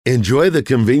Enjoy the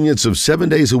convenience of 7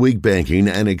 days a week banking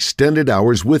and extended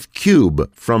hours with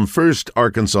Cube from First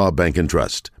Arkansas Bank and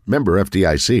Trust. Member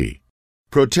FDIC.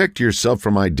 Protect yourself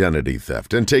from identity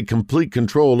theft and take complete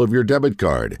control of your debit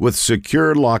card with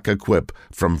Secure Lock Equip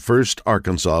from First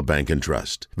Arkansas Bank and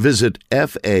Trust. Visit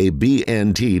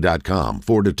FABNT.com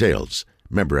for details.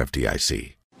 Member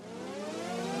FDIC.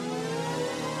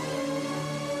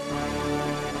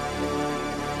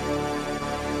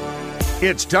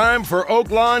 It's time for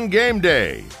Oaklawn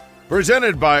Gameday,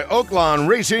 presented by Oaklawn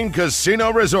Racing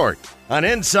Casino Resort. An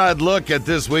inside look at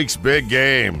this week's big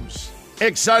games,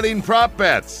 exciting prop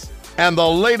bets, and the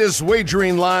latest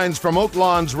wagering lines from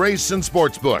Oaklawn's Race and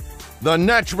Sportsbook, the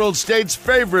natural state's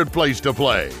favorite place to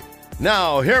play.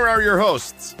 Now, here are your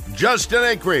hosts, Justin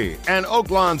Acree and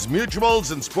Oaklawn's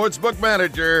Mutuals and Sportsbook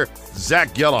Manager,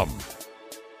 Zach Gillum.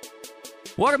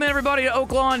 Welcome, everybody, to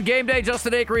Oaklawn Gameday.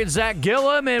 Justin Acree and Zach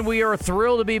Gillum, and we are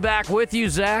thrilled to be back with you,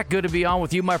 Zach. Good to be on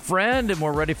with you, my friend, and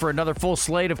we're ready for another full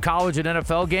slate of college and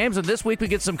NFL games, and this week we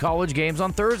get some college games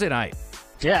on Thursday night.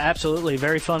 Yeah, absolutely.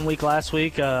 Very fun week last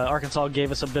week. Arkansas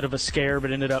gave us a bit of a scare,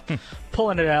 but ended up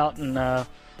pulling it out and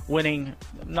winning,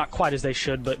 not quite as they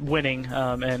should, but winning.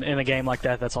 And in a game like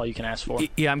that, that's all you can ask for.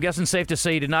 Yeah, I'm guessing safe to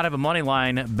say you did not have a money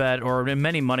line bet or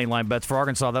many money line bets for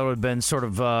Arkansas. That would have been sort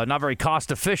of not very cost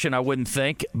efficient, I wouldn't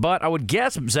think. But I would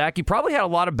guess, Zach, you probably had a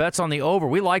lot of bets on the over.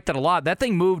 We liked it a lot. That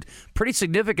thing moved pretty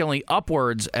significantly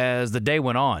upwards as the day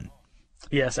went on.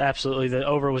 Yes, absolutely. The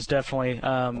over was definitely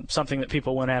something that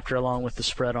people went after, along with the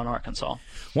spread on Arkansas.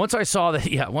 Once I saw that,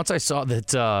 the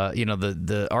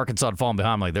Arkansas had fallen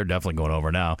behind, I'm like, they're definitely going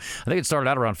over now. I think it started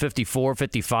out around 54,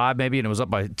 55 maybe, and it was up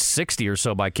by 60 or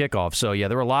so by kickoff. So, yeah,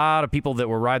 there were a lot of people that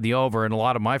were riding the over, and a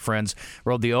lot of my friends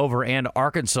rode the over and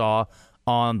Arkansas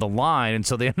on the line, and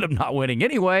so they ended up not winning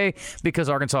anyway because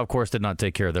Arkansas, of course, did not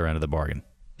take care of their end of the bargain.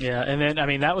 Yeah, and then,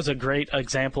 that was a great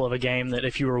example of a game that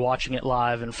if you were watching it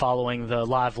live and following the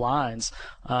live lines,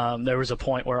 there was a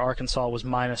point where Arkansas was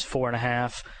minus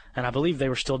 4.5, and I believe they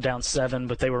were still down 7,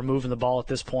 but they were moving the ball at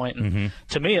this point. And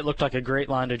to me, it looked like a great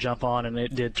line to jump on, and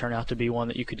it did turn out to be one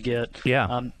that you could get.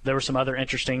 Yeah. There were some other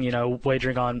interesting,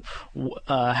 wagering on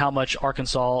how much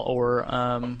Arkansas or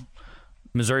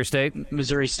Missouri State,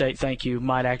 thank you,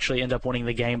 might actually end up winning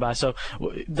the game by. So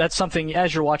that's something,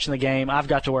 as you're watching the game, I've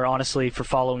got to where, honestly, for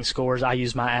following scores, I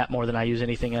use my app more than I use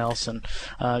anything else. And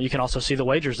you can also see the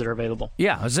wagers that are available.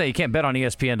 Yeah, I was saying, you can't bet on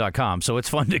ESPN.com, so it's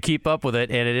fun to keep up with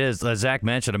it. And it is, as Zach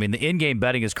mentioned, the in-game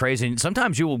betting is crazy. And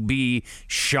sometimes you will be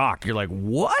shocked. You're like,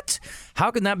 what? How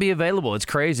can that be available? It's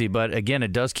crazy. But, again,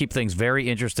 it does keep things very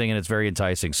interesting, and it's very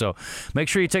enticing. So make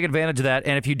sure you take advantage of that.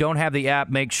 And if you don't have the app,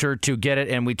 make sure to get it.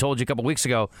 And we told you a couple weeks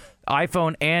ago,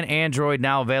 iPhone and Android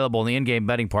now available in the in-game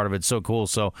betting part of it. So cool.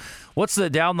 So what's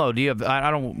the download? Do you have, I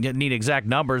don't need exact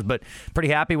numbers, but pretty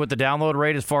happy with the download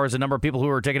rate as far as the number of people who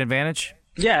are taking advantage?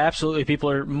 Yeah, absolutely. People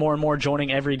are more and more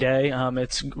joining every day.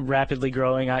 It's rapidly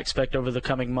growing. I expect over the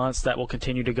coming months that will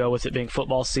continue to go, with it being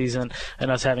football season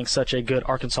and us having such a good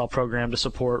Arkansas program to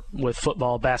support with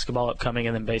football, basketball upcoming,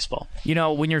 and then baseball.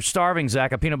 When you're starving,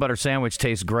 Zach, a peanut butter sandwich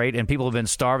tastes great, and people have been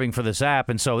starving for this app,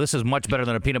 and so this is much better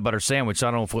than a peanut butter sandwich.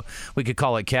 I don't know if we could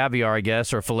call it caviar, I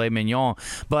guess, or filet mignon,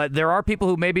 but there are people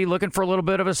who may be looking for a little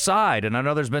bit of a side, and I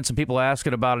know there's been some people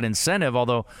asking about an incentive,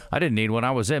 although I didn't need one.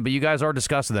 I was in, but you guys are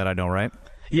discussing that, I know, right?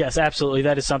 Yes, absolutely.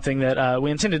 That is something that we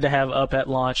intended to have up at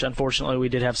launch. Unfortunately, we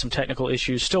did have some technical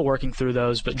issues, still working through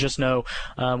those, but just know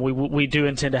we do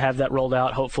intend to have that rolled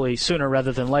out hopefully sooner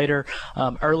rather than later.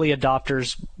 Early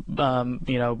adopters,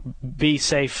 be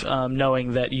safe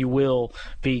knowing that you will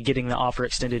be getting the offer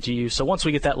extended to you. So once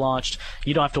we get that launched,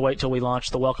 you don't have to wait till we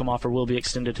launch. The welcome offer will be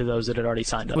extended to those that had already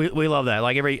signed up. We love that.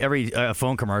 Like every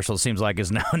phone commercial, it seems like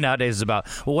is nowadays is about,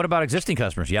 well, what about existing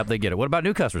customers? Yep, they get it. What about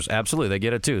new customers? Absolutely, they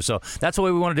get it too. So that's the way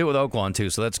we want to do it with Oaklawn too,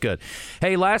 so that's good.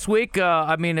 Hey, last week,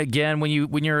 again,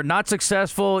 when you're not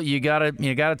successful, you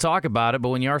gotta talk about it, but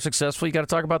when you are successful, you gotta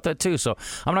talk about that too. So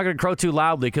I'm not gonna crow too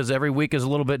loudly because every week is a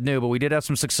little bit new, but we did have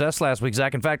some success last week,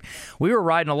 Zach. In fact, we were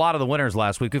riding a lot of the winners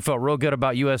last week. We felt real good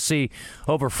about USC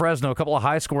over Fresno, a couple of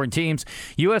high-scoring teams.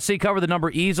 USC covered the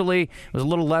number easily. It was a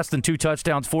little less than 2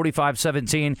 touchdowns,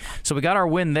 45-17. So we got our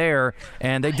win there,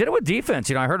 and they did it with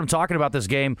defense. I heard him talking about this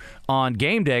game on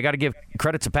game day. I got to give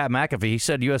credit to Pat McAfee. He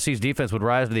said USC's defense would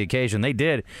rise to the occasion. They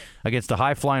did against the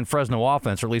high-flying Fresno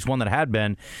offense, or at least one that had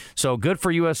been. So good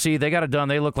for USC. They got it done.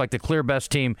 They look like the clear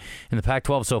best team in the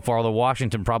Pac-12 so far, although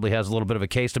Washington probably has a little bit of a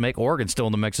case to make. Oregon's still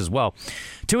in the mix as well.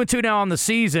 2-2 now on the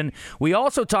season. We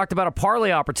also talked about a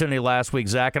parlay opportunity last week,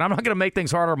 Zach, and I'm not going to make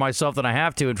things harder on myself than I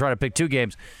have to and try to pick 2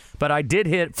 games, but I did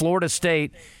hit Florida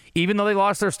State Even though they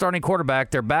lost their starting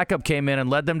quarterback, their backup came in and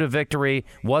led them to victory.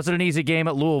 Wasn't an easy game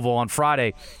at Louisville on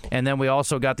Friday. And then we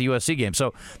also got the USC game.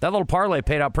 So that little parlay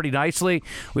paid out pretty nicely.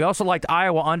 We also liked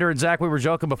Iowa under. And Zach, we were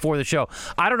joking before the show.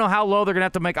 I don't know how low they're going to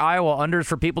have to make Iowa unders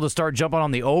for people to start jumping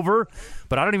on the over,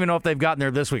 but I don't even know if they've gotten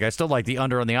there this week. I still like the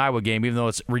under on the Iowa game, even though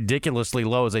it's ridiculously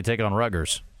low as they take on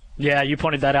Rutgers. Yeah, you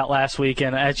pointed that out last week,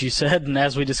 and as you said, and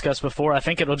as we discussed before, I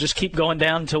think it'll just keep going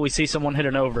down until we see someone hit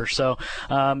an over. So,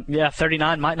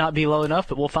 39 might not be low enough,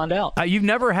 but we'll find out. You've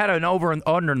never had an over and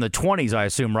under in the 20s, I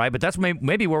assume, right? But that's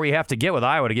maybe where we have to get with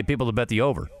Iowa to get people to bet the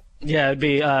over. Yeah, it'd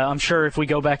be. I'm sure if we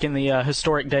go back in the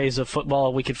historic days of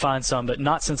football, we could find some, but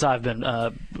not since I've been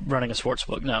running a sports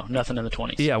book. No, nothing in the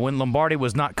 20s. Yeah, when Lombardi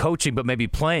was not coaching but maybe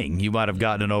playing, you might have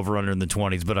gotten an over-under in the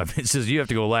 20s. But it says you have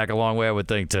to go a long way, I would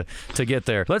think, to get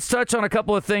there. Let's touch on a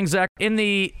couple of things, Zach. In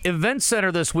the event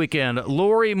center this weekend,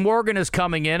 Lori Morgan is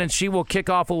coming in, and she will kick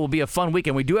off what will be a fun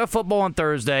weekend. We do have football on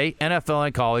Thursday, NFL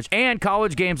and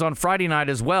college games on Friday night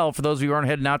as well. For those of you who aren't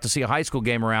heading out to see a high school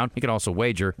game around, you can also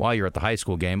wager while you're at the high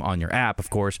school game on your app, of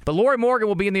course. But Lori Morgan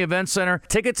will be in the event center.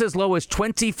 Tickets as low as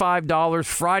 $25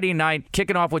 Friday night,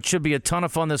 kicking off what should be a ton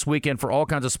of fun this weekend for all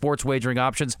kinds of sports wagering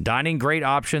options, dining great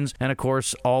options, and of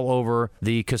course all over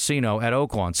the casino at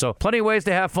Oaklawn. So plenty of ways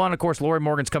to have fun. Of course, Lori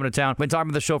Morgan's coming to town. Been talking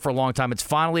about the show for a long time. It's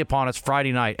finally upon us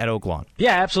Friday night at Oaklawn.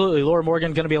 Yeah, absolutely. Lori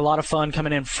Morgan going to be a lot of fun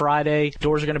coming in Friday.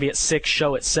 Doors are going to be at 6,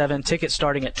 show at 7. Tickets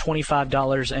starting at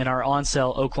 $25 and are on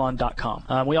sale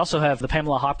oaklawn.com. We also have the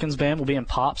Pamela Hopkins Band will be in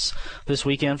Pops this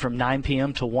weekend from 9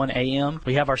 p.m. to 1 a.m.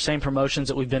 We have our same promotions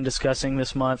that we've been discussing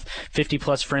this month,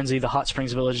 50-plus Frenzy, the Hot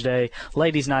Springs Village Day,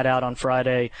 Ladies Night Out on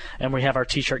Friday, and we have our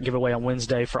T-shirt giveaway on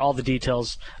Wednesday. For all the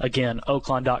details, again,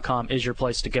 oaklawn.com is your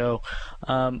place to go.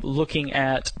 Looking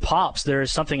at Pops, there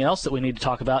is something else that we need to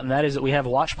talk about, and that is that we have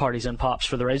watch parties in Pops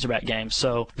for the Razorback games.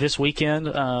 So this weekend,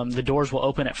 the doors will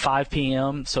open at 5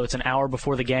 p.m., so it's an hour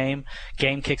before the game.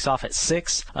 Game kicks off at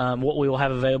 6. What we will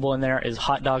have available in there is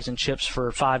hot dogs and chips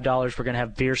for $5. We're going to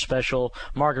have beer special,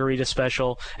 margarita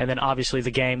special, and then obviously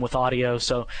the game with audio.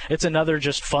 So it's another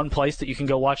just fun place that you can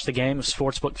go watch the game. If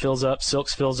Sportsbook fills up,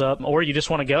 Silks fills up, or you just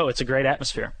want to go. It's a great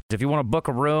atmosphere. If you want to book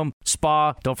a room,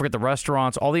 spa, don't forget the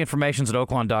restaurants. All the information's at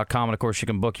oaklawn.com, and of course you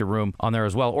can book your room on there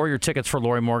as well, or your tickets for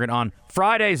Lori Morgan on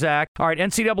Friday, Zach. All right,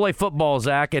 NCAA football,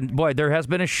 Zach, and boy, there has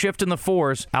been a shift in the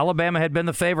force. Alabama had been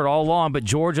the favorite all along, but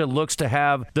Georgia looks to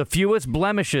have the fewest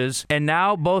blemishes, and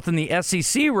now both in the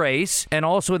SEC race and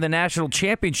also in the national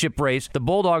championship race, the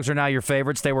Bulldogs are now your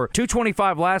favorites. They were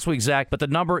 225 last week, Zach, but the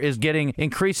number is getting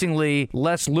increasingly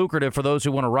less lucrative for those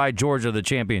who want to ride Georgia to the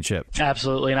championship.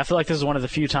 Absolutely, and I feel like this is one of the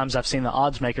few times I've seen the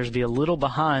odds makers be a little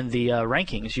behind the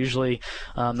rankings. Usually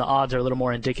the odds are a little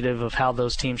more indicative of how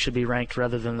those teams should be ranked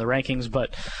rather than the rankings,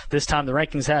 but this time the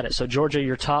rankings had it. So Georgia,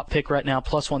 your top pick right now,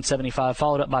 plus 175,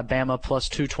 followed up by Bama, plus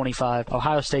 225.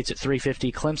 Ohio State's at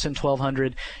 350, Clemson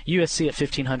 1,200, USC at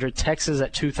 1,500, Texas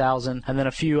at 2,000, and then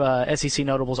a few SEC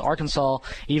notables. Arkansas,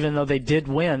 even though they did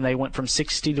win, they went from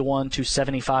 60-1 to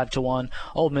 75-1.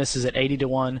 Ole Miss is at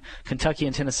 80-1. Kentucky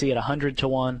and Tennessee at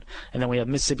 100-1, and then we have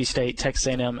Mississippi State, Texas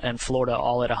A&M, and Florida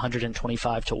all at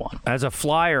 125-1. As a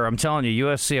flyer, I'm telling you,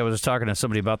 USC, I was just talking to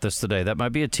somebody about this today, that might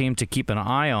be a team to keep an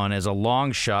eye on as a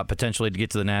long shot potentially to get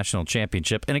to the national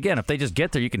championship. And again, if they just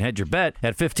get there, you can hedge your bet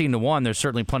at 15-1. There's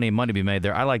certainly plenty of money to be made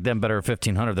there. I like them better at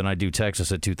 1,500 than I do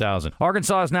Texas at 2,000.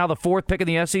 Arkansas is now the fourth pick in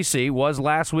the SEC, was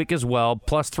last week as well,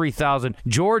 plus 3,000.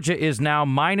 Georgia is now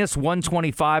minus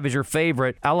 125 as your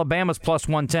favorite. Alabama's plus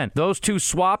 110. Those two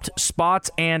swapped spots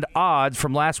and odds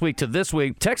from last week to this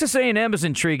week. Texas A&M is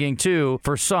intriguing too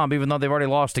for some, even though they've already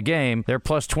lost a game. They're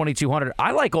plus 2,200.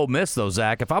 I like Ole Miss though,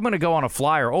 Zach. If I'm going to go on a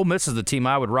flyer, Ole Miss is the team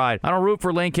I would ride. I don't root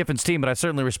for Lane Kiffin's team, but I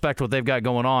certainly respect what they've got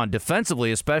going on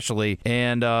defensively, especially,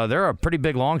 and they're a pretty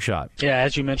big long shot. Yeah,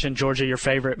 as you mentioned, Georgia, your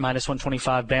favorite, minus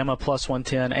 125. Bama plus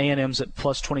 110. A&M's at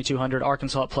plus 2,200.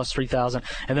 Arkansas at plus 3,000,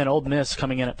 and then Ole Miss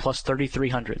coming in at plus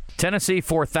 3,300. Tennessee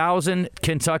 4,000,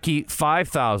 Kentucky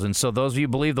 5,000. So those of you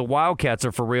who believe the Wildcats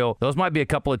are for real, those might be a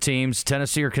couple of teams,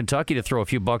 Tennessee or Kentucky, to throw a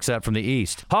few bucks at from the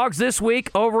East. Hogs this week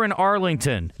over in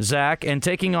Arlington, Zach, and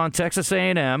taking on Texas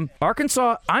A&M.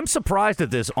 Arkansas, I'm surprised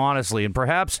at this, honestly, and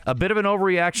perhaps a bit of an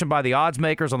overreaction by the odds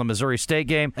makers on the Missouri State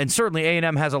game. And certainly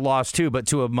A&M has a loss too, but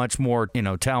to a much more,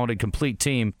 talented, complete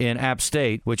team in App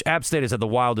State, which App State has had the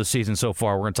wildest season so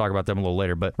far. We're going to talk about them a little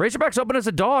later. But Razorbacks Razorbacks open as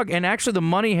a dog, and actually the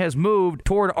money has moved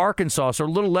toward Arkansas, so a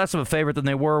little less of a favorite than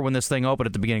they were when this thing opened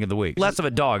at the beginning of the week. Less of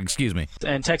a dog, excuse me.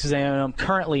 And Texas A&M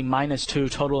currently -2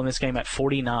 total in this game at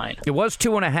 49. It was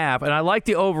 2.5, and I like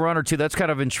the over-under too. That's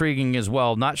kind of intriguing as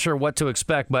well. Not sure what to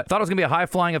expect, but thought it was going to be a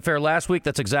high-flying affair last week.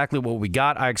 That's exactly what we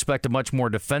got. I expect a much more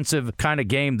defensive kind of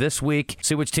game this week.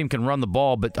 See which team can run the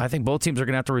ball, but I think both teams are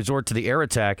going to have to resort to the air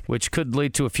attack, which could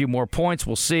lead to a few more points.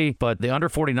 We'll see, but the under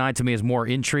 49 to me is more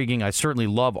intriguing. I certainly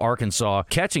love Arkansas.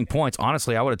 Catching points,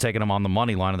 honestly, I would have taken them on the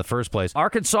money line in the first place.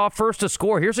 Arkansas first to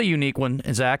score. Here's a unique one,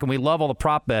 Zach, and we love all the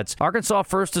prop bets. Arkansas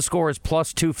first to score is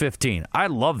plus 215. I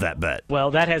love that bet.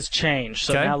 Well, that has changed.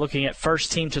 So Okay. now looking at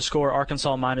first team to score,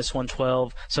 Arkansas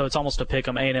 -112. So it's almost a pick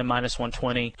 'em. A&M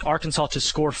 -120. Arkansas to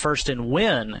score first and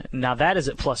win. Now that is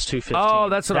at plus 215. Oh,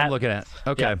 that's what I'm looking at.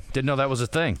 Okay. Yeah. Didn't know that was a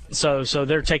thing. So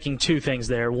they're taking two things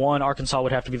there. One, Arkansas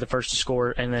would have to be the first to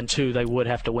score, and then two, they would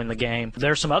have to win the game.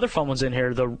 There's some other fun ones in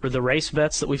here. The race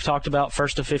bets that we've talked about,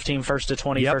 first to 15, first to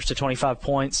 20, Yep. first to 25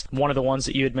 points. One of the ones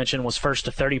that you had mentioned was first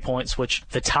to 30 points, which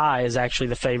the tie is actually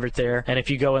the favorite there. And if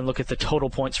you go and look at the total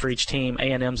points for each team,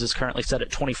 A&M's is currently set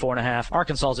at 24.5.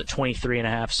 Arkansas's at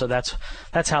 23.5. So that's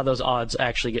how those odds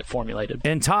actually get formulated.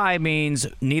 And tie means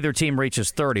neither team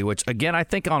reaches 30, which, again, I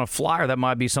think on a flyer that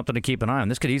might be something to keep an eye on.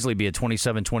 This could easily be a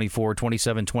 27-24,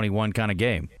 27-21 kind of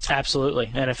game.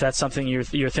 Absolutely. And if that's something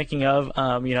you're thinking of,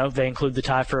 they include the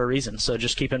tie for a reason. So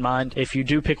just keep in mind, if you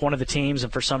do pick one of the teams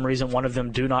and for some reason one of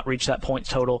them do not reach that point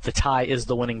total, the tie is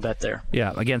the winning bet there.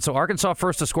 Yeah, again, so Arkansas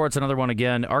first to score, it's another one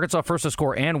again. Arkansas first to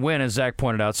score and win, as Zach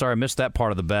pointed out. Sorry, I missed that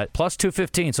part of the bet. Plus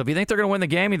 215. So if you think they're going to win the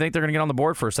game, you think they're going to get on the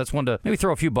board first, that's one to maybe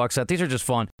throw a few bucks at. These are just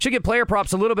fun. Should get player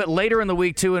props a little bit later in the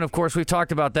week, too. And, of course, we've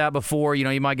talked about that before.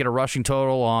 You might get a rushing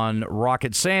total on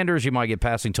Rocket Sanders. You might get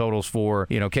passing totals for,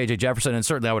 KJ Jefferson. And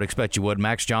certainly I would expect you would.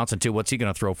 Max Johnson, too. What's he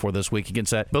going to throw for this week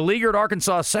against that beleaguered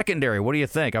Arkansas secondary? What do you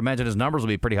think? I imagine his numbers will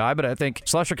be pretty high, but I think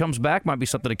Slusher comes back. Might be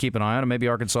something to keep an eye on, and maybe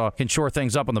Arkansas can shore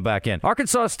things up on the back end.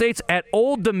 Arkansas State's at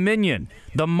Old Dominion.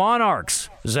 The Monarchs,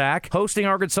 Zach, hosting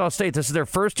Arkansas State. This is their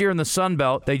first year in the Sun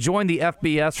Belt. They joined the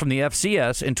FBS from the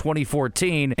FCS in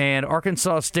 2014, and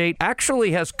Arkansas State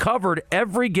actually has covered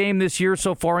every game this year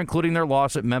so far, including their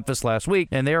loss at Memphis last week,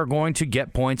 and they are going to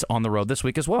get points on the road this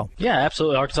week as well. Yeah,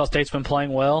 absolutely. Arkansas State's been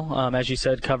playing well, as you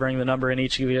said, covering the number in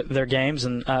each of their games,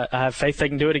 and I have faith they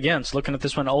can do it again. So looking at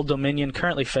this one, Old Dominion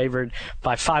currently favored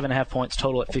by 5.5 points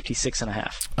total at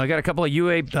 56.5. I got a couple of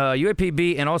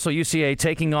UAPB and also UCA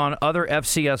taking on other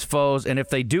FCS foes, and if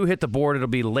they do hit the board, it'll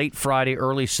be late Friday,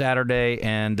 early Saturday,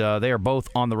 and they are both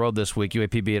on the road this week.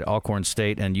 UAPB at Alcorn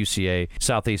State and UCA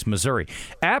Southeast Missouri.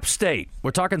 App State,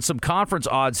 we're talking some conference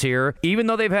odds here, even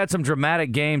though they've had some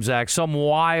dramatic games, Zach, some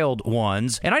wild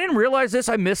ones. And I didn't realize this.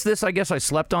 I missed this. I guess I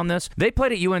slept on this. They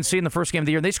played at UNC in the first game of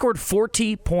the year, and they scored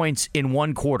 40 points in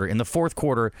one quarter, in the fourth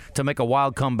quarter, to make a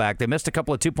wild comeback. They missed a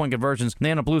couple of two-point conversions, and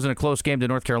they ended up losing a close game to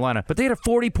North Carolina. But they had a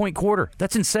 40-point quarter.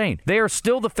 That's insane. They are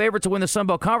still the favorite to win the Sun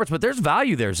Belt Conference, but there's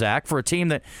value there, Zach, for a team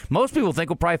that most people think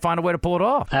will probably find a way to pull it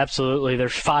off. Absolutely.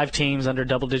 There's 5 teams under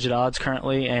double-digit odds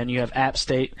currently, and you have App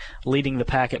State leading the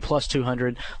pack at plus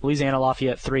 200, Louisiana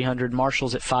Lafayette 300,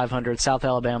 Marshall's at 500, South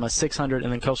Alabama 600,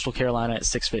 and then Coastal Carolina at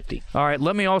 650. All right,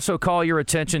 let me also call your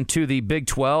attention to the Big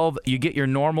 12. You get your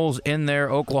normals in there,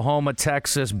 Oklahoma,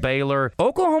 Texas, Baylor.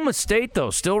 Oklahoma State, though,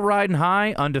 still riding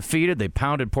high, undefeated. They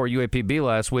pounded poor UAPB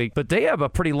last week, but they have a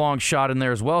pretty long shot in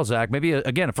there as well, Zach. Maybe,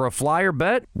 again, for a flyer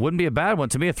bet, wouldn't be a bad one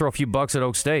to me to throw a few bucks at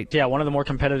Oak State. Yeah, one of the more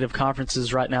competitive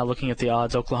conferences right now looking at the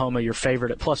odds. Oklahoma, your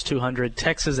favorite at plus 200,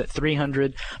 Texas at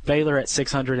 300, Baylor at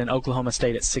 600, and Oklahoma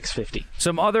State at 650.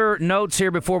 Some other notes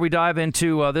here before we dive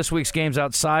into this week's games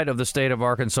outside of the state of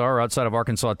Arkansas or outside of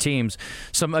Arkansas teams.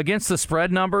 Some against the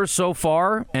spread numbers so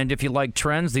far, and if you like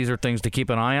trends, these are things to keep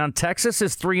an eye on. Texas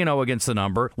is 3-0 against the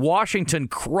number. Washington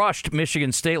crushed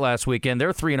Michigan State last weekend.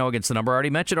 They're 3-0 against the number. I already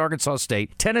mentioned Arkansas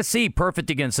State. Tennessee, perfect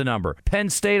against the number. Penn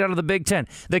State out of the Big Ten.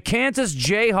 The Kansas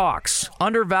Jayhawks,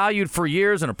 undervalued for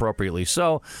years and appropriately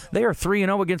so. They are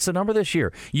 3-0 against the number this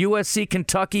year. USC,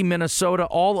 Kentucky, Minnesota,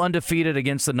 all undefeated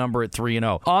against the number at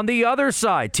 3-0. On the other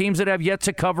side, teams that have yet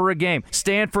to cover a game.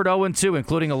 Stanford 0-2,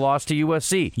 including a loss to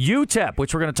USC. UTEP,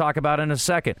 which we're going to talk about in a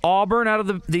second. Auburn out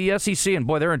of the SEC, and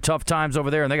boy, they're in tough times over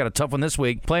there, and they got a tough one this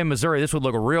week. Playing Missouri, this would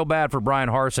look real bad for Brian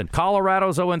Harsin.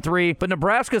 Colorado's 0-3, but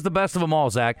Nebraska's the best of them all,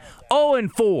 Zach.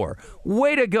 0-4.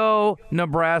 Way to go,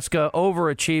 Nebraska.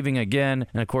 overachieving again.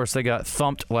 And, of course, they got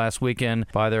thumped last weekend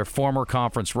by their former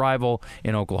conference rival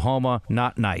in Oklahoma.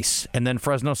 Not nice. And then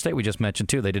Fresno State, we just mentioned,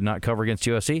 too. They did not cover against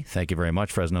USC. Thank you very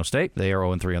much, Fresno State. They are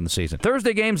 0-3 on the season.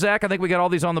 Thursday game, Zach, I think we got all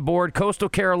these on the board. Coastal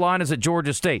Carolina's at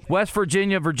Georgia State. West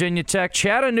Virginia, Virginia Tech.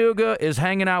 Chattanooga is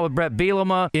hanging out with Brett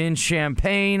Bielema in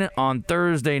Champaign on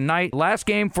Thursday night. Last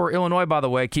game for Illinois, by the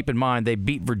way, keep in mind, they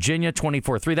beat Virginia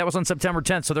 24-3. That was on September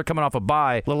 10th, so they're coming off a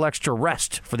bye. A little extra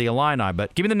rest for the Illini.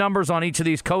 But give me the numbers on each of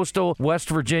these. Coastal, West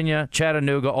Virginia,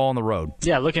 Chattanooga, all on the road.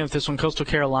 Yeah, looking at this one, Coastal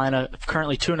Carolina,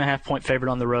 currently 2.5-point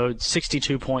favorite on the road,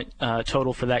 62-point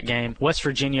total for that game. West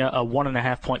Virginia, a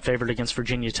 1.5-point favorite against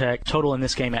Virginia Tech. Total in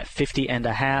this game at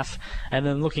 50.5. And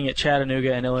then looking at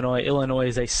Chattanooga and Illinois, Illinois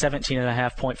is a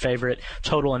 17.5-point favorite.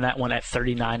 Total in that one at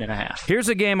 39.5. Here's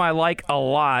a game I like a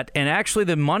lot, and actually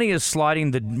the money is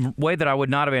sliding the way that I would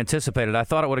not have anticipated. I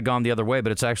thought it would have gone the other way,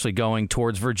 but it's actually going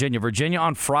towards Virginia. Virginia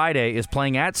on Friday is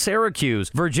playing at Syracuse.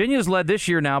 Virginia's led this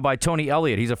year now by Tony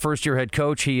Elliott. He's a first-year head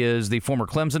coach. He is the former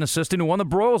Clemson assistant who won the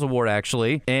Broyles Award,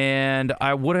 actually. And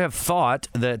I would have thought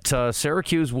that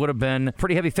Syracuse would have been a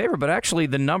pretty heavy favorite, but actually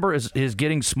the number is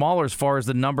getting smaller as far as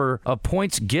the number of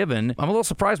points given. I'm a little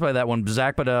surprised by that one,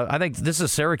 Zach, but I think this is a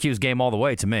Syracuse game all the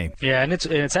way to me. Yeah, and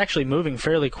it's actually moving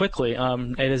fairly quickly.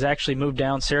 It has actually moved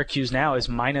down. Syracuse now is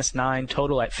 -9,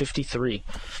 total at 53.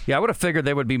 Yeah, I would have figured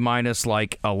they would be minus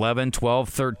like 11, 12,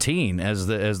 13 as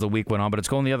the week went on, but it's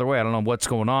going the other way. I don't know what's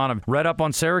going on. I've read up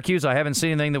on Syracuse. I haven't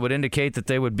seen anything that would indicate that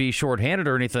they would be shorthanded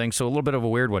or anything, so a little bit of a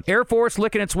weird one. Air Force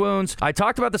licking its wounds. I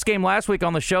talked about this game last week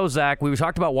on the show, Zach. We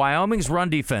talked about Wyoming's run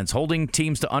defense, holding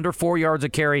teams to under 4 yards a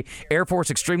carry. Air Force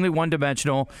extremely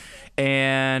one-dimensional,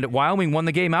 and Wyoming won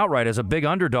the game outright as a big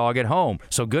underdog at home,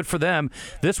 so good for them.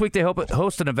 This week they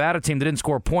host a Nevada team that didn't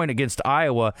score a point against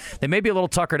Iowa. They may be a little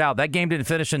tuckered out. That game didn't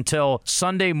finish until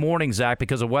Sunday morning, Zach,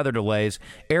 because of weather delays.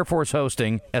 Air Force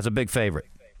hosting as a big favorite.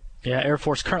 Yeah, Air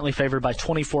Force currently favored by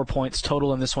 24 points,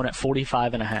 total in this one at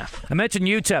 45.5. I mentioned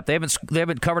UTEP. They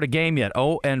haven't covered a game yet,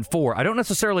 0-4. I don't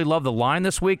necessarily love the line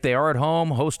this week. They are at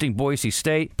home hosting Boise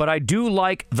State, but I do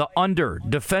like the under.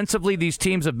 Defensively, these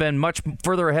teams have been much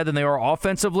further ahead than they are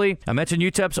offensively. I mentioned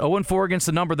UTEP's 0-4 against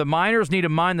the number. The Miners need to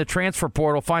mine the transfer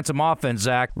portal, find some offense,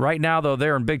 Zach. Right now, though,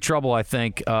 they're in big trouble, I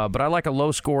think, but I like a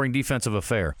low-scoring defensive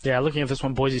affair. Yeah, looking at this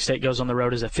one, Boise State goes on the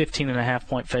road as a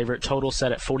 15.5-point favorite, total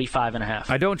set at 45.5.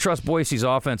 I don't trust Boise's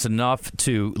offense enough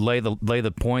to lay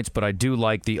the points, but I do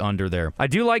like the under there. I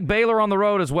do like Baylor on the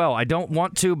road as well. I don't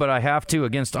want to, but I have to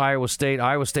against Iowa State.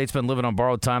 Iowa State's been living on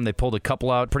borrowed time. They pulled a couple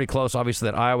out pretty close, obviously,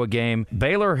 that Iowa game.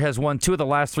 Baylor has won 2 of the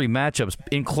last 3 matchups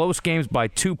in close games by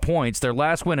 2 points. Their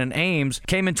last win in Ames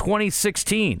came in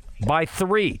 2016 by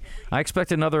 3. I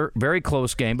expect another very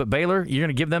close game, but Baylor, you're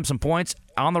going to give them some points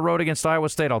on the road against Iowa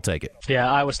State. I'll take it.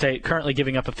 Yeah, Iowa State currently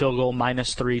giving up a field goal,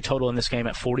 -3, total in this game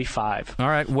at 45. All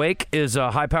right, Wake is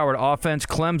a high-powered offense.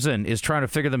 Clemson is trying to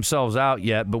figure themselves out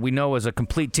yet, but we know as a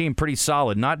complete team, pretty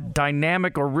solid. Not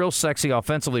dynamic or real sexy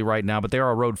offensively right now, but they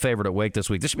are a road favorite at Wake this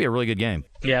week. This should be a really good game.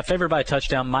 Yeah, favored by a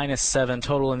touchdown, -7,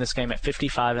 total in this game at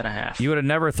 55.5. You would have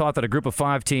never thought that a Group of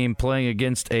 5 team playing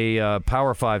against a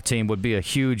Power 5 team would be a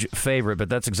huge favorite, but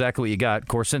that's exactly what you got. Of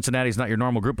course, Cincinnati's not your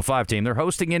normal Group of 5 team. They're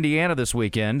hosting Indiana this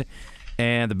weekend,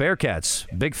 and the Bearcats,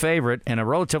 big favorite, and a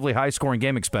relatively high-scoring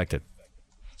game expected.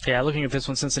 Yeah, looking at this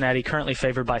one, Cincinnati currently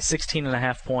favored by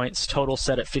 16.5 points, total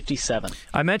set at 57.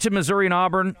 I mentioned Missouri and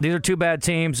Auburn. These are 2 bad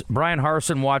teams. Brian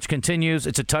Harsin watch continues.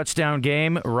 It's a touchdown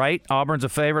game, right? Auburn's a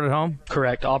favorite at home?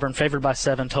 Correct. Auburn favored by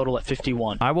 7, total at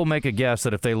 51. I will make a guess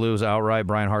that if they lose outright,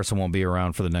 Brian Harsin won't be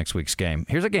around for the next week's game.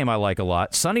 Here's a game I like a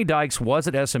lot. Sonny Dykes was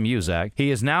at SMU, Zach.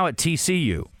 He is now at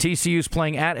TCU. TCU's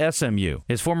playing at SMU.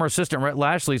 His former assistant, Rhett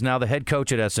Lashley, is now the head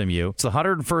coach at SMU. It's the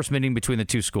 101st meeting between the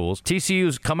 2 schools.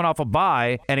 TCU's coming off a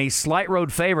bye and a slight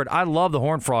road favorite. I love the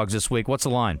Horned Frogs this week. What's the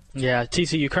line? Yeah,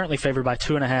 TCU currently favored by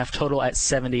 2.5, total at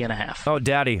 70.5. Oh,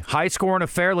 daddy. High-scoring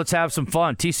affair. Let's have some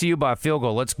fun. TCU by a field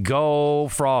goal. Let's go,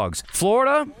 Frogs.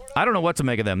 Florida, I don't know what to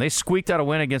make of them. They squeaked out a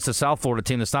win against a South Florida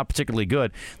team that's not particularly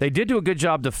good. They did do a good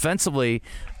job defensively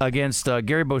against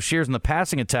Gary Boshears in the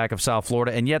passing attack of South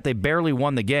Florida, and yet they barely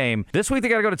won the game. This week they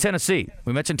got to go to Tennessee.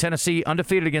 We mentioned Tennessee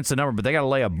undefeated against the number, but they got to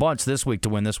lay a bunch this week to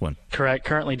win this one. Correct.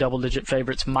 Currently double-digit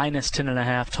favorites,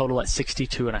 -10.5, total at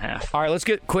 62.5. All right, let's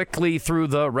get quickly through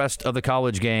the rest of the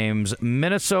college games.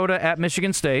 Minnesota at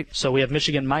Michigan State. So we have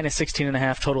Michigan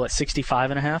 -16.5, total at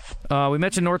 65.5. We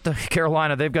mentioned North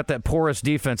Carolina. They've got that porous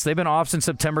defense. They've been off since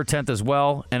September 10th as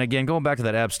well. And again, going back to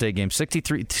that App State game,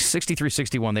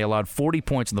 63-61, they allowed 40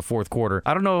 points in the fourth quarter.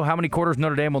 I don't know how many quarters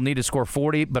Notre Dame will need to score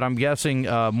 40, but I'm guessing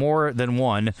more than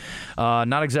one.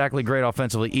 Not exactly great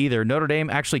offensively either. Notre Dame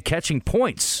actually catching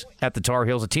points at the Tar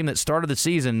Heels, a team that started the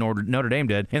season, Notre Dame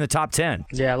did, in the top 10.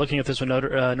 Yeah, looking at this one,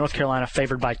 North Carolina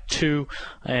favored by 2,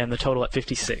 and the total at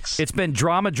 56. It's been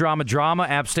drama.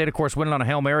 App State, of course, winning on a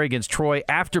Hail Mary against Troy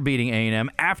after beating A&M,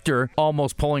 after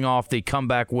almost pulling off the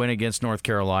comeback win against North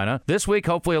Carolina. This week,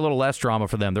 hopefully a little less drama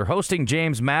for them. They're hosting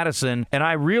James Madison, and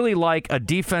I really like a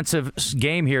defensive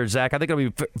game here, Zach. I think it'll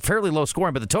be fairly low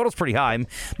scoring, but the total's pretty high.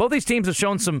 Both these teams have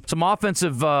shown some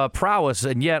offensive prowess,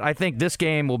 and yet I think this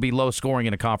game will be low scoring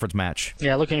in a conference match.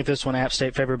 Yeah, looking at this one, App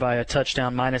State favored by a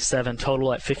touchdown, -7,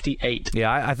 total at 58.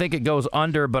 Yeah, I think it goes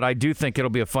under, but I do think it'll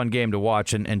be a fun game to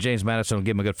watch, and James Madison will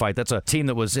give them a good fight. That's a team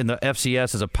that was in the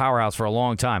FCS as a powerhouse for a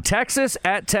long time. Texas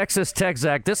at Texas Tech,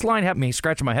 Zach. This line had me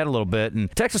scratching my head a little bit,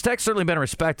 and Texas Tech's certainly been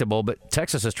respectable, but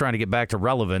Texas is trying to get back to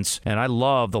relevance, and I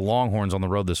love the Longhorns on the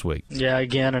road this week. Yeah,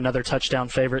 again, another touchdown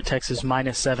favorite. Texas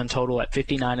 -7, total at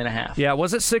 59.5. Yeah,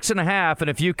 was it 6.5? And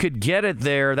if you could get it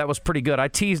there, that was pretty good. I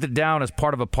teased it down as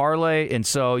part of a parlay, and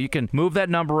so you can move that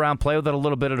number around, play with it a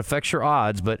little bit. It affects your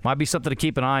odds, but might be something to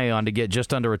keep an eye on to get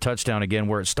just under a touchdown again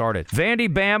where it started. Vandy,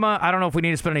 Bama, I don't know if we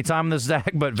need to spend any time on this,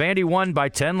 Zach, but Vandy won by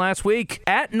 10 last week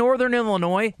at Northern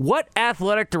Illinois. What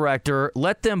athletic director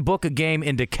let them book a game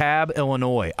in DeKalb,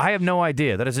 Illinois? I have no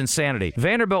idea. That is insanity.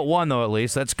 Vanderbilt won, though, at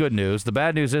least. That's good news. The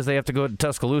bad news is they have to go to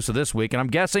Tuscaloosa this week, and I'm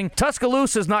guessing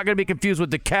Tuscaloosa is not going to be confused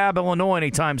with DeKalb, Illinois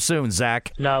anytime soon,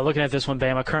 Zach. No, looking at this one,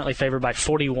 Bama currently favored by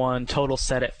 41, total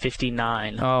set at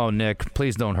 59. Oh, Nick,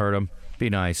 please don't hurt him. Be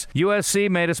nice. USC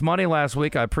made us money last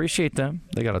week. I appreciate them.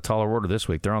 They got a taller order this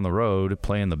week. They're on the road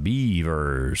playing the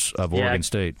Beavers of Oregon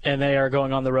State. And they are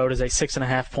going on the road as a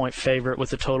 6.5-point favorite with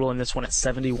the total in this one at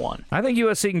 71. I think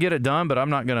USC can get it done, but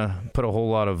I'm not going to put a whole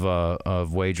lot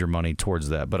of wager money towards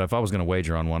that. But if I was going to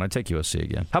wager on one, I'd take USC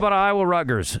again. How about Iowa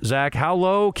Rutgers? Zach, how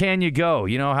low can you go?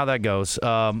 You know how that goes.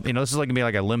 This is going to be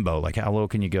like a limbo. Like, how low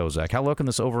can you go, Zach? How low can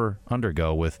this over-under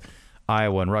go with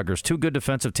Iowa and Rutgers? Two good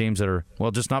defensive teams that are,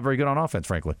 well, just not very good on offense,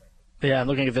 frankly. Yeah, I'm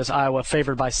looking at this. Iowa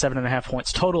favored by 7.5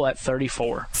 points, total at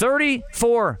 34.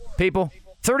 34, people.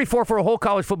 34 for a whole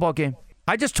college football game.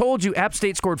 I just told you App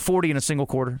State scored 40 in a single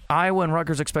quarter. Iowa and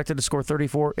Rutgers expected to score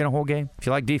 34 in a whole game. If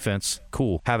you like defense,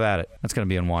 cool. Have at it. That's going to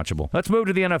be unwatchable. Let's move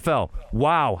to the NFL.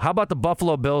 Wow. How about the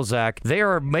Buffalo Bills, Zach? They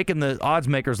are making the odds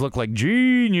makers look like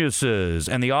geniuses,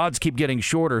 and the odds keep getting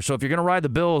shorter. So if you're going to ride the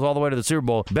Bills all the way to the Super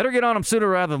Bowl, better get on them sooner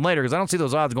rather than later, because I don't see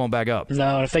those odds going back up.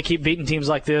 No, if they keep beating teams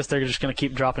like this, they're just going to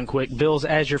keep dropping quick. Bills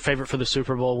as your favorite for the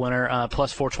Super Bowl winner,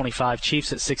 plus 425.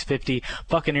 Chiefs at 650.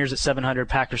 Buccaneers at 700.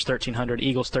 Packers 1,300.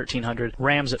 Eagles 1,300.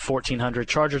 Rams at 1,400.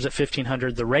 Chargers at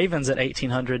 1,500. The Ravens at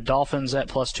 1,800. Dolphins at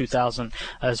plus 2,000,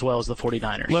 as well as the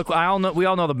 49ers. Look, we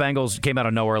all know the Bengals came out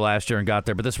of nowhere last year and got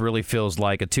there, but this really feels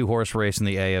like a two-horse race in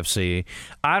the AFC.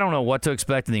 I don't know what to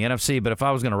expect in the NFC, but if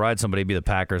I was going to ride somebody, it'd be the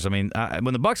Packers. I mean,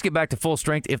 when the Bucs get back to full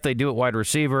strength, if they do it wide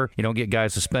receiver, you don't get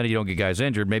guys suspended, you don't get guys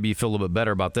injured, maybe you feel a little bit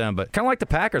better about them. But kind of like the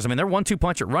Packers. I mean, they're 1-2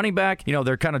 punch at running back. You know,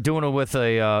 they're kind of doing it with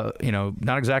a,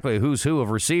 not exactly a who's who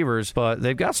of receivers, but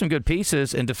they've got some good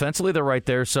pieces, and defensively they're right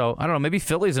there. So, I don't know, maybe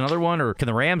Philly's another one, or can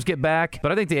the Rams get back?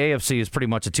 But I think the AFC is pretty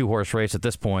much a two-horse race at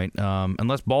this point.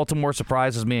 Unless Baltimore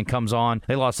surprises me and comes on.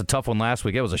 They lost a tough one last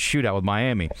week. It was a shootout with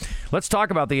Miami. Let's talk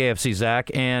about the AFC,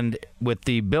 Zach. And with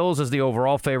the Bills as the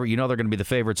overall favorite, you know they're going to be the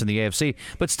favorites in the AFC.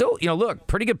 But still, look,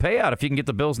 pretty good payout if you can get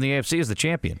the Bills in the AFC as the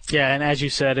champion. Yeah, and as you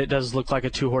said, it does look like a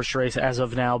two-horse race as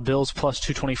of now. Bills plus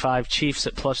 225, Chiefs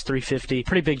at plus 350.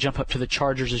 Pretty big jump up to the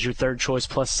Chargers as your third choice,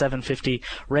 plus 750.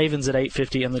 Ravens at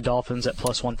 850, and the Dolphins at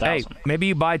plus 1,000. Hey, maybe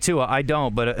you buy two. I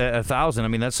don't, but 1,000, I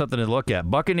mean, that's something to look at.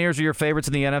 Buccaneers are your favorites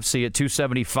in the NFC at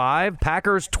 275.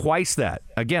 Packers, twice that.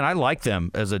 Again, I like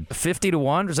them as a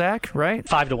 50-1, Zach, right?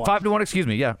 5-1. 5-1, excuse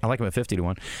me. Yeah, I like them at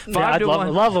 50-1. 5-1. Yeah, I'd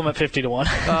love them at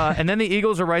 50-1. And then the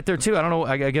Eagles are right there, too. I don't know.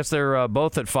 I guess they're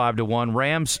both at 5-1.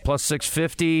 Rams plus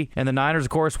 650. And the Niners, of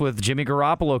course, with Jimmy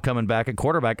Garoppolo coming back at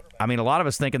quarterback. I mean, a lot of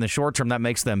us think in the short term that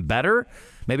makes them better.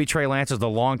 Maybe Trey Lance is the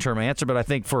long-term answer, but I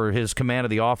think for his command of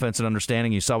the offense and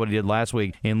understanding, you saw what he did last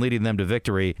week in leading them to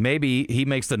victory. Maybe he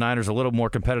makes the Niners a little more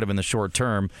competitive in the short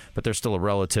term, but they're still a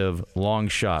relative long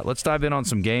shot. Let's dive in on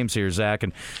some games here, Zach.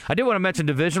 And I do want to mention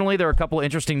divisionally, there are a couple of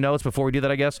interesting notes before we do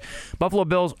that, I guess. Buffalo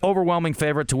Bills, overwhelming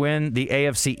favorite to win the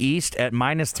AFC East at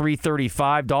minus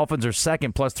 335. Dolphins are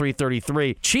second, plus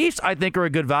 333. Chiefs, I think, are a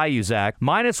good value, Zach.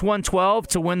 Minus 112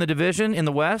 to win the division in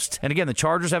the West. And again, the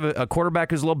Chargers have a quarterback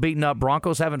who's a little beaten up. Broncos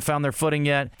Broncos haven't found their footing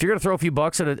yet. If you're going to throw a few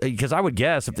bucks at it, because I would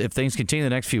guess if things continue the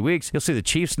next few weeks, you'll see the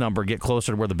Chiefs number get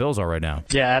closer to where the Bills are right now.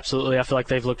 Yeah, absolutely. I feel like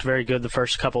they've looked very good the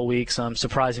first couple weeks,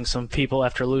 surprising some people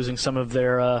after losing some of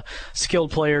their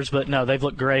skilled players. But no, they've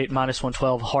looked great. Minus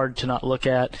 112, hard to not look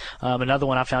at. Another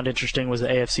one I found interesting was the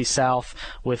AFC South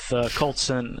with Colts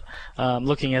and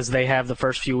looking as they have the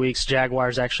first few weeks.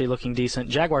 Jaguars actually looking decent.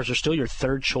 Jaguars are still your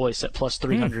third choice at plus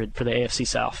 300 for the AFC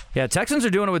South. Yeah, Texans are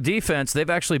doing it with defense. They've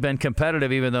actually been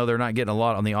competitive, even though they're not getting a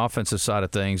lot on the offensive side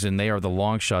of things, and they are the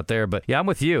long shot there. But yeah, I'm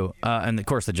with you. And of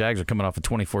course, the Jags are coming off a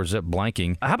 24-zip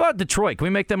blanking. How about Detroit? Can we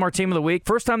make them our team of the week?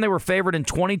 First time they were favored in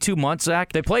 22 months,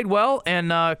 Zach. They played well,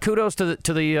 and kudos to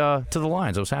the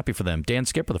Lions. I was happy for them. Dan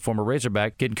Skipper, the former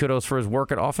Razorback, getting kudos for his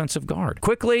work at offensive guard.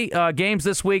 Quickly, games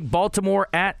this week: Baltimore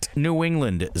at New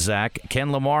England. Zach,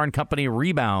 can Lamar and company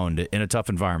rebound in a tough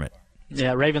environment?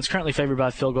 Yeah, Ravens currently favored by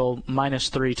a field goal, minus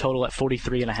 3, total at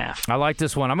 43.5. I like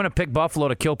this one. I'm going to pick Buffalo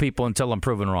to kill people until I'm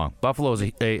proven wrong. Buffalo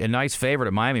is a nice favorite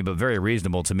at Miami, but very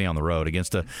reasonable to me on the road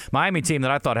against a Miami team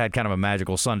that I thought had kind of a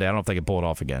magical Sunday. I don't know if they can pull it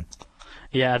off again.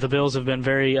 Yeah, the Bills have been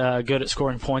very good at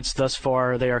scoring points thus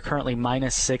far. They are currently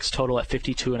minus 6, total at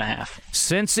 52.5.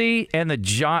 Cincy and the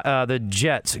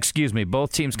Jets,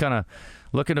 both teams kind of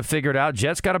looking to figure it out.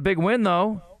 Jets got a big win,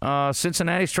 though.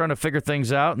 Cincinnati's trying to figure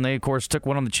things out, and they, of course, took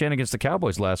one on the chin against the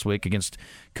Cowboys last week against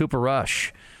Cooper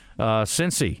Rush.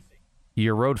 Cincy,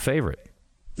 your road favorite.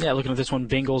 Yeah, looking at this one,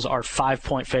 Bengals are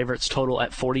 5-point favorites, total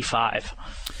at 45.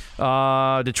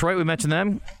 Detroit, we mentioned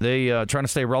them. They trying to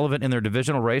stay relevant in their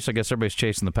divisional race. I guess everybody's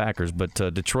chasing the Packers, but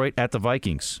Detroit at the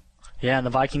Vikings. Yeah, and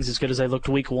the Vikings, as good as they looked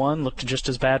week 1, looked just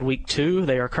as bad week 2.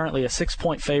 They are currently a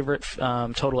 6-point favorite,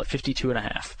 total at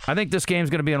 52.5. I think this game's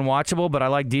going to be unwatchable, but I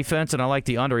like defense and I like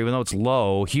the under, even though it's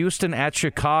low. Houston at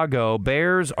Chicago.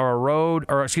 Bears are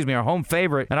our home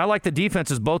favorite, and I like the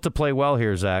defenses both to play well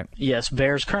here, Zach. Yes,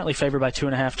 Bears currently favored by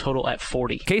 2.5, total at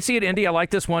 40. KC at Indy, I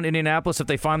like this one. Indianapolis, if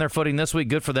they find their footing this week,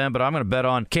 good for them, but I'm going to bet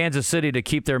on Kansas City to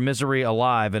keep their misery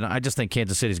alive, and I just think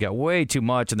Kansas City's got way too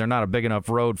much, and they're not a big enough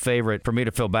road favorite for me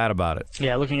to feel bad about it.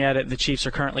 Yeah, looking at it, the Chiefs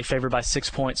are currently favored by 6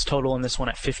 points, total in this one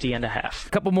at 50.5. A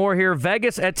couple more here.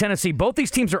 Vegas at Tennessee. Both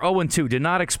these teams are 0-2. Did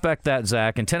not expect that,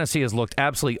 Zach. And Tennessee has looked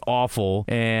absolutely awful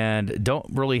and don't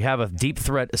really have a deep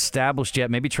threat established yet.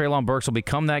 Maybe Treylon Burks will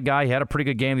become that guy. He had a pretty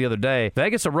good game the other day.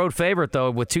 Vegas a road favorite, though,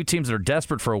 with two teams that are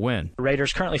desperate for a win.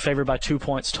 Raiders currently favored by 2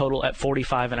 points, total at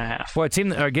 45.5. Boy,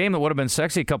 a game that would have been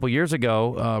sexy a couple years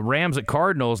ago. Rams at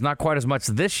Cardinals, not quite as much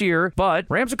this year, but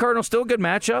Rams at Cardinals still a good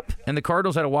matchup. And the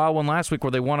Cardinals had a wild one last week where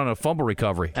they won on a fumble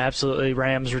recovery. Absolutely.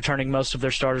 Rams returning most of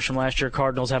their starters from last year.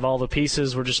 Cardinals have all the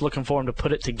pieces. We're just looking for them to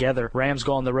put it together. Rams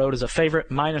go on the road as a favorite,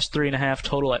 minus 3.5,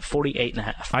 total at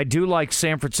 48.5. I do like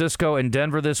San Francisco and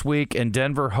Denver this week, and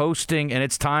Denver hosting, and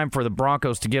it's time for the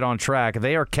Broncos to get on track.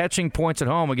 They are catching points at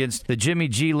home against the Jimmy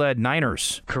G-led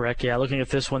Niners. Correct, yeah. Looking at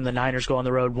this one, the Niners go on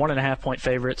the road, 1.5-point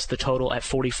favorites, the total at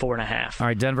 44.5. All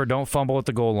right, Denver, don't fumble at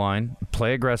the goal line.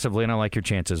 Play aggressively, and I like your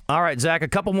chances. All right, Zach, a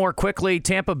couple more quickly.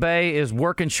 Tampa Bay is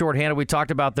working shorthanded. We talked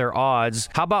about their odds.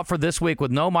 How about for this week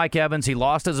with no Mike Evans? He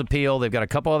lost his appeal. They've got a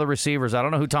couple other receivers. I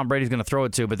don't know who Tom Brady's going to throw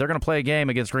it to, but they're going to play a game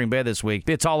against Green Bay this week.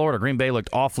 Be a tall order. Green Bay looked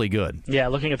awfully good. Yeah,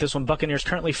 looking at this one, Buccaneers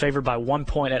currently favored by 1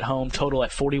 point at home, total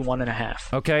at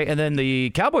 41.5. Okay, and then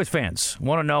the Cowboys fans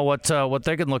want to know what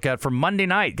they can look at for Monday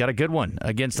night. Got a good one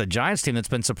against the Giants team that's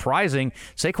been surprising.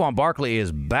 Saquon Barkley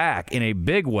is back in a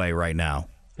big way right now.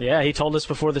 Yeah, he told us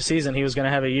before the season he was going to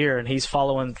have a year, and he's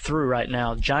following through right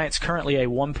now. Giants currently a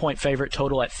 1-point favorite,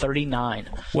 total at 39.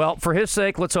 Well, for his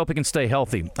sake, let's hope he can stay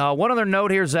healthy. One other note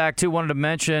here, Zach, too, wanted to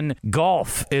mention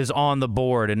golf is on the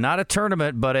board, and not a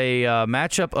tournament, but a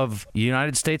matchup of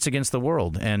United States against the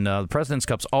world. And the President's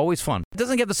Cup's always fun. It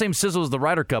doesn't get the same sizzle as the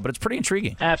Ryder Cup, but it's pretty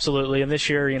intriguing. Absolutely, and this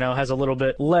year, has a little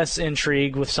bit less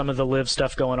intrigue with some of the live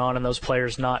stuff going on and those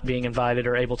players not being invited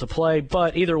or able to play.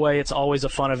 But either way, it's always a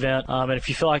fun event, and if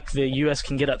you feel like the U.S.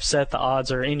 can get upset, the odds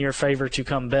are in your favor to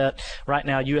come bet. Right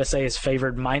now, USA is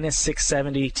favored minus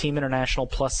 670, Team International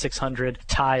plus 600,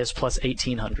 tie is plus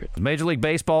 1800. Major League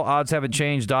Baseball odds haven't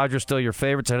changed. Dodgers still your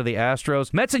favorites ahead of the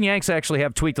Astros. Mets and Yanks actually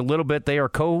have tweaked a little bit. They are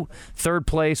co-third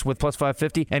place with plus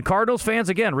 550. And Cardinals fans,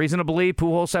 again, reason to believe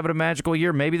Pujols having a magical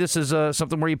year. Maybe this is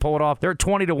something where you pull it off. They're at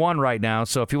 20-1 right now,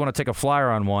 so if you want to take a flyer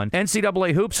on one.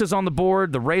 NCAA Hoops is on the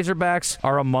board. The Razorbacks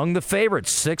are among the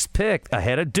favorites. 6th pick,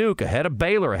 ahead of Duke, ahead of Baylor.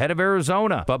 Baylor ahead of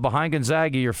Arizona, but behind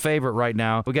Gonzaga, your favorite right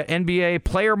now. We got NBA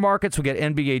player markets. We got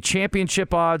NBA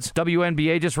championship odds.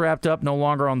 WNBA just wrapped up, no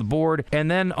longer on the board. And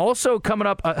then also coming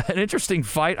up, an interesting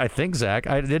fight, I think, Zach.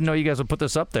 I didn't know you guys would put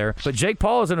this up there, but Jake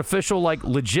Paul is an official,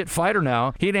 legit fighter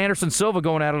now. He and Anderson Silva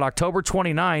going at it October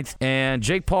 29th, and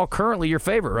Jake Paul currently your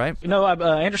favorite, right?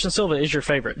 Anderson Silva is your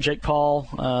favorite. Jake Paul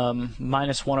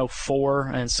minus 104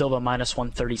 and Silva minus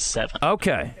 137.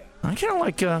 Okay. I kind of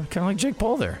like Jake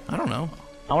Paul there. I don't know.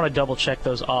 I want to double check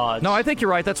those odds. No, I think you're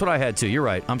right. That's what I had too. You're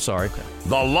right. I'm sorry. Okay.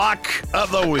 The lock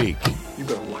of the week. You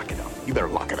better lock it up. You better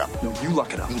lock it up. No, you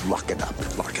lock it up. You lock it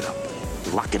up. Lock it up.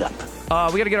 Lock it up.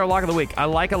 We got to get our lock of the week. I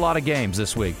like a lot of games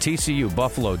this week. TCU,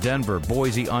 Buffalo, Denver,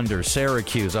 Boise under,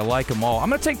 Syracuse. I like them all. I'm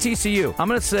going to take TCU. I'm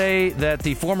going to say that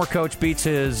the former coach beats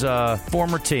his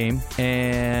former team,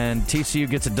 and TCU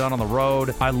gets it done on the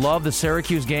road. I love the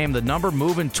Syracuse game. The number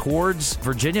moving towards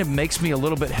Virginia makes me a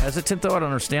little bit hesitant, though. I don't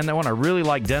understand that one. I really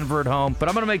like Denver at home, but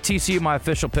I'm going to make TCU my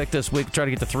official pick this week. Try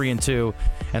to get to 3-2,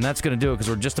 and that's going to do it because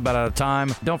we're just about out of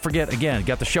time. Don't forget, again,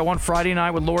 got the show on Friday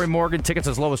night with Lori Morgan. Tickets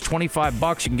as low as $25.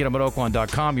 You can get them at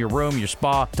Oaklawn.com, your room, your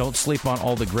spa. Don't sleep on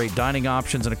all the great dining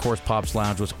options. And, of course, Pop's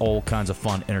Lounge with all kinds of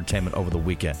fun entertainment over the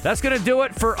weekend. That's going to do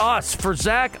it for us. For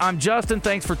Zach, I'm Justin.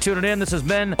 Thanks for tuning in. This has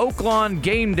been Oaklawn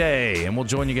Game Day, and we'll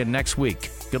join you again next week.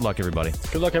 Good luck, everybody.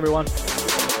 Good luck, everyone.